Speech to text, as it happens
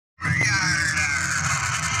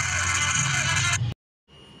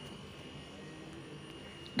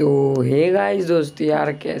तो hey guys दोस्त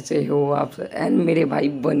यार, कैसे हो आप एंड मेरे भाई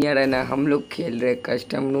बनिया रहना। हम लोग खेल रहे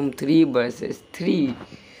कस्टम रूम 3 vs 3।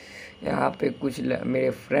 यहाँ पे कुछ मेरे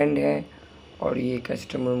फ्रेंड हैं और ये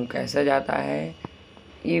कस्टम रूम कैसा जाता है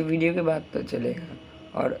ये वीडियो के बाद तो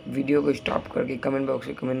चलेगा। और वीडियो को स्टॉप करके कमेंट बॉक्स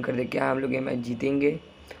में कमेंट कर दे क्या हम लोग ये मैच जीतेंगे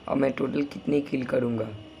और मैं टोटल कितने किल करूँगा।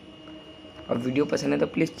 और वीडियो पसंद है तो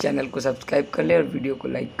प्लीज़ चैनल को सब्सक्राइब कर ले और वीडियो को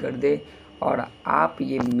लाइक कर दे और आप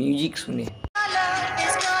ये म्यूजिक सुने।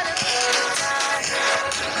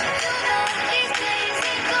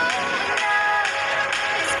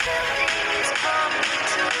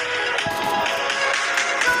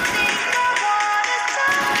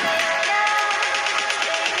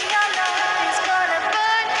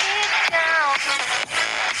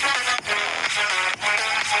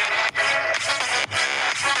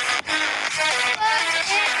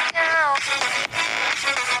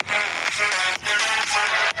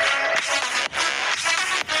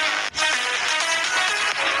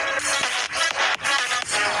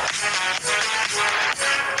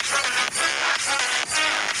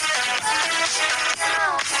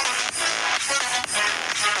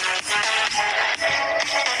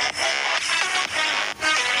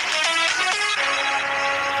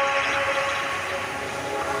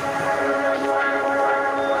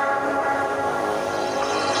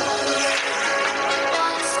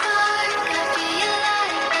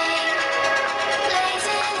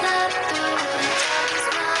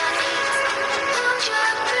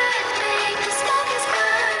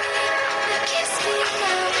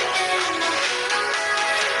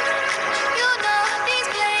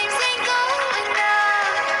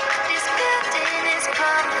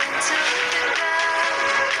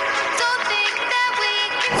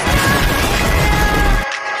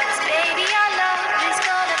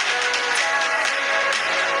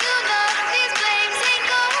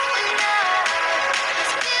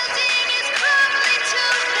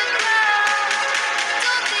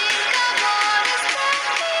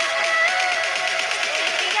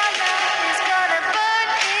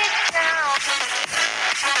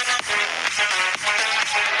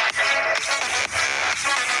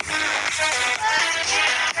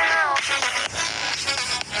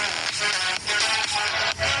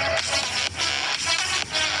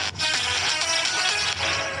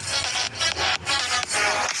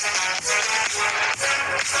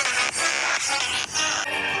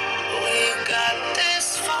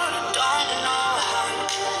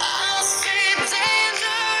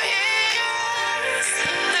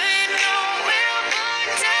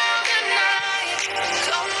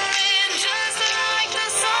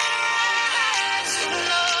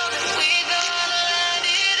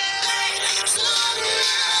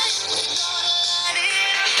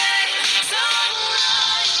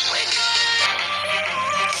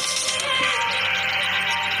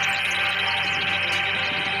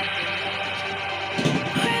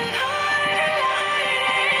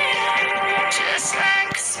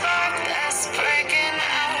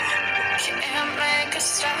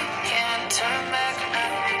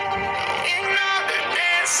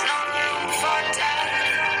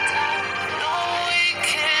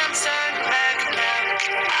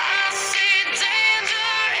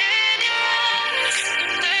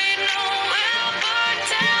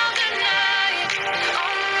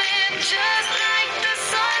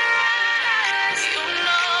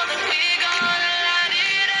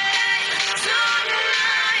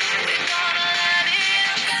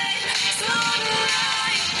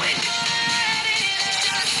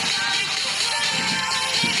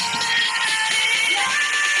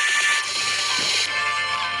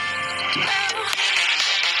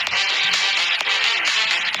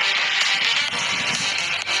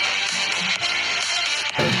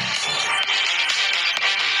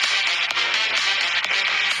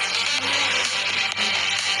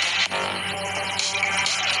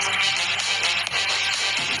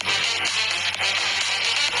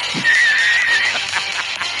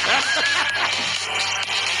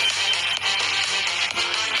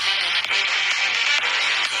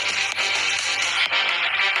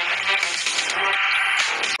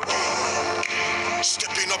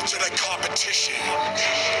 Stepping up to the competition.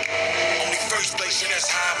 Only first place, and that's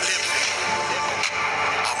how I'm living.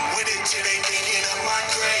 I'm with it till they thinking of my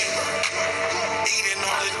grave. Eating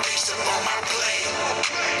all the things up on my plate.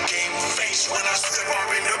 Game face when I step up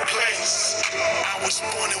in the place. I was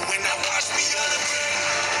born and when I watched me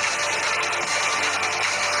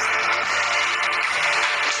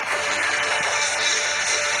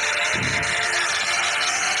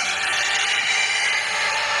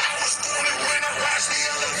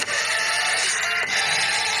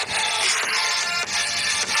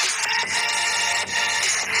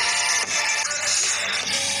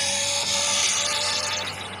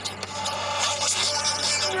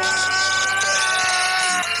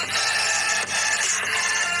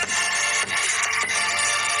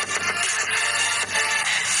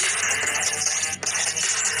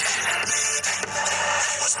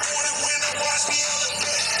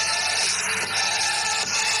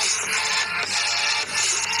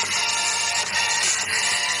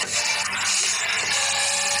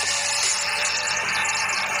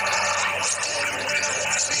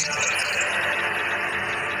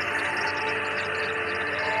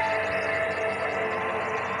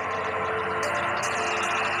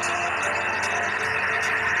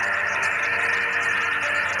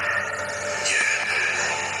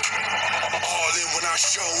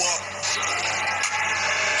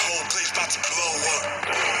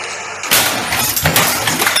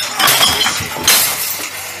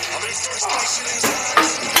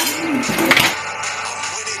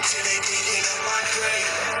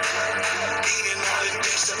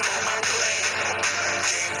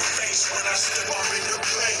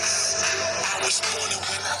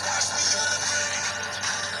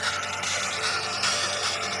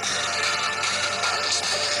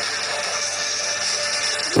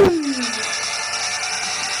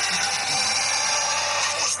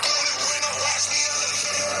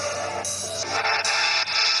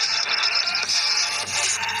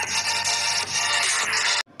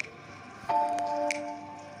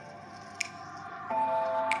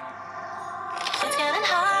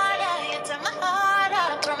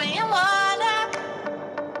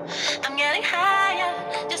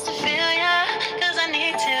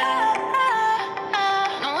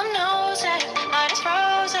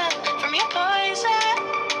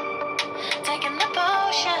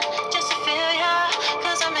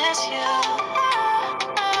you.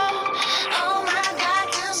 Oh my God,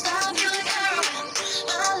 can't stop you like heroin.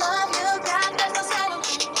 I love you, God, that's no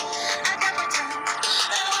settlement. I got my tongue,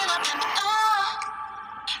 and when I'm in,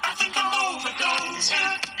 I think I'm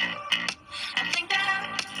overdosing. I think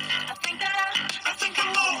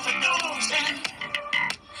I'm overdosing.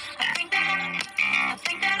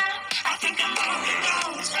 I think I'm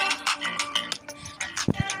overdosing.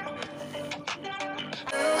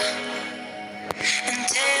 And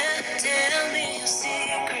tell me your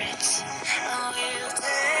secrets. I will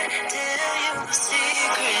tell you my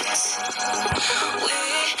secrets. We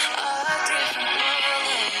are different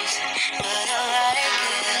colors, but I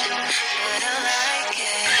like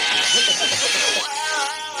it.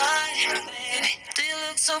 Why, baby, do you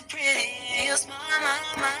look so pretty? You smile my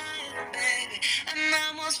mind, baby. And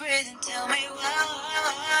I'm almost breathing. Tell me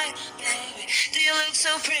why, baby, do you look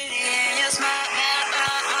so pretty? And you smile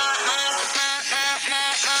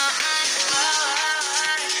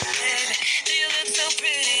baby, do you look so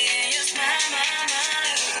pretty? And you smile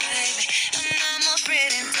baby. And I'm almost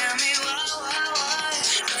breathing. Tell me why,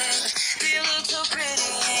 baby, do you look so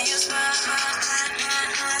pretty? And you smile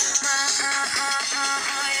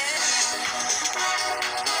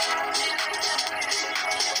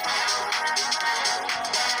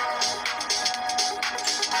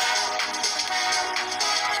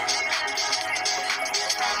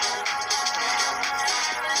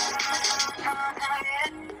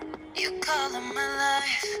You color my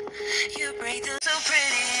life. You break the so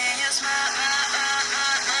pretty and you smile.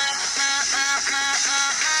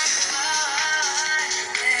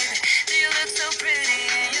 Baby, do you look so pretty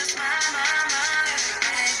and you smile,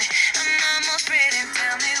 baby? I'm almost pretty.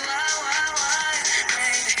 Tell me why,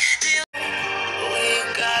 baby? Do you We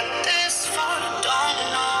got this far, don't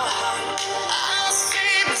know how. I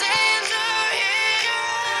see danger in your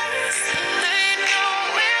eyes. They know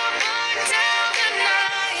we'll burn down the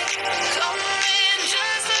night. Coming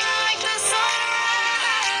just like the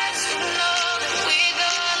sunrise.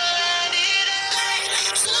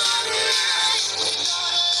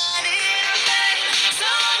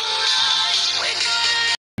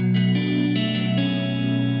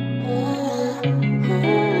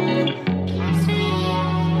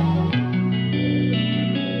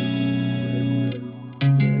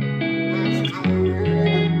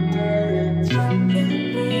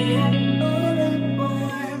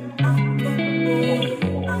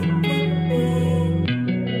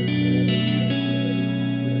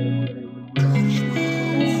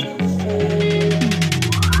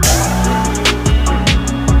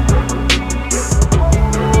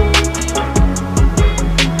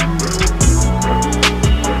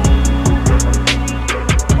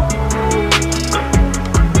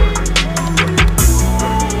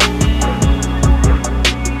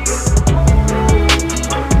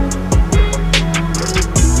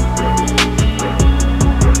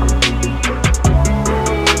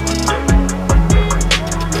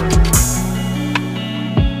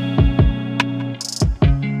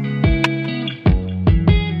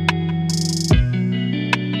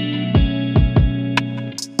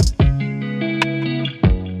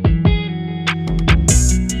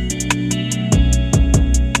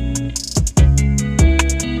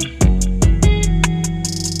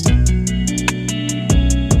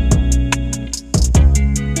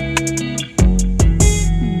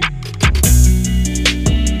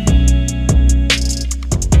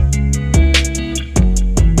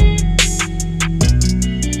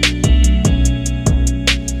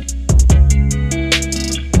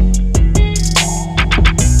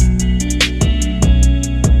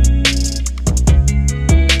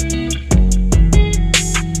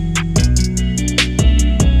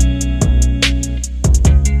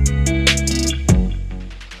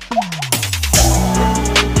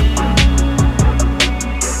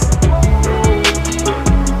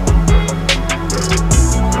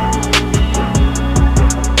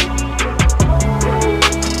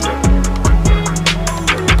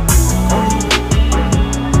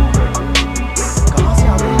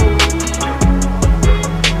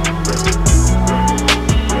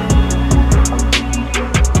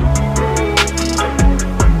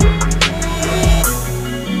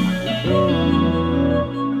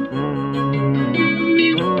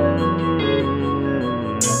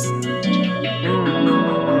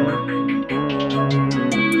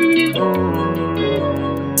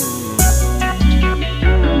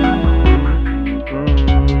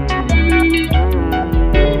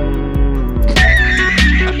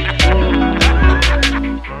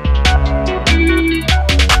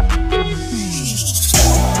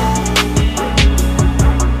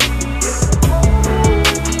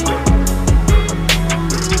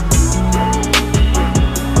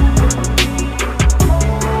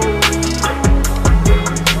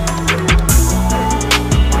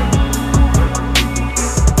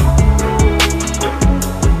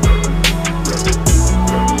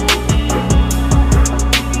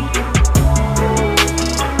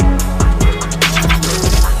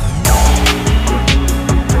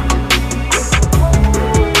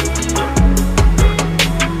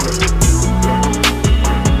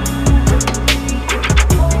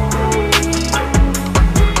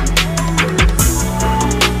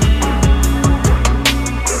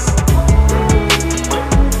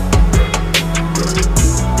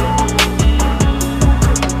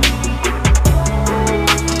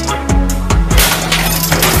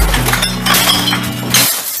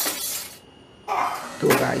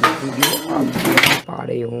 Video आप देख पा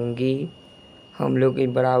रहे होंगे। हम लोग की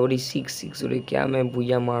बराबरी 6-6 हो रही, क्या मैं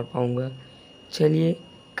भूया मार पाऊँगा? चलिए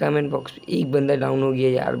कमेंट बॉक्स में एक बंदा डाउन हो गया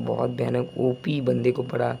यार, बहुत भयानक ओपी बंदे को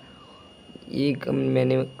पड़ा। एक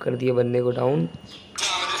मैंने कर दिया बंदे को डाउन,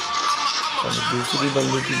 और दूसरी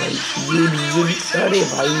बंदे की भाई ये भी अरे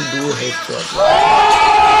भाई 2 हेडशॉट।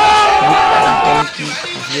 की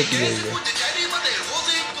खासियत यही है,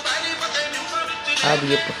 अब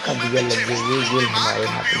ये पक्का दिया लग गया, ये गेम हमारे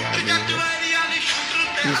हाथ में आ गई है।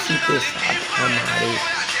 इसी के साथ हमारे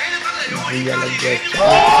दिया लग गया।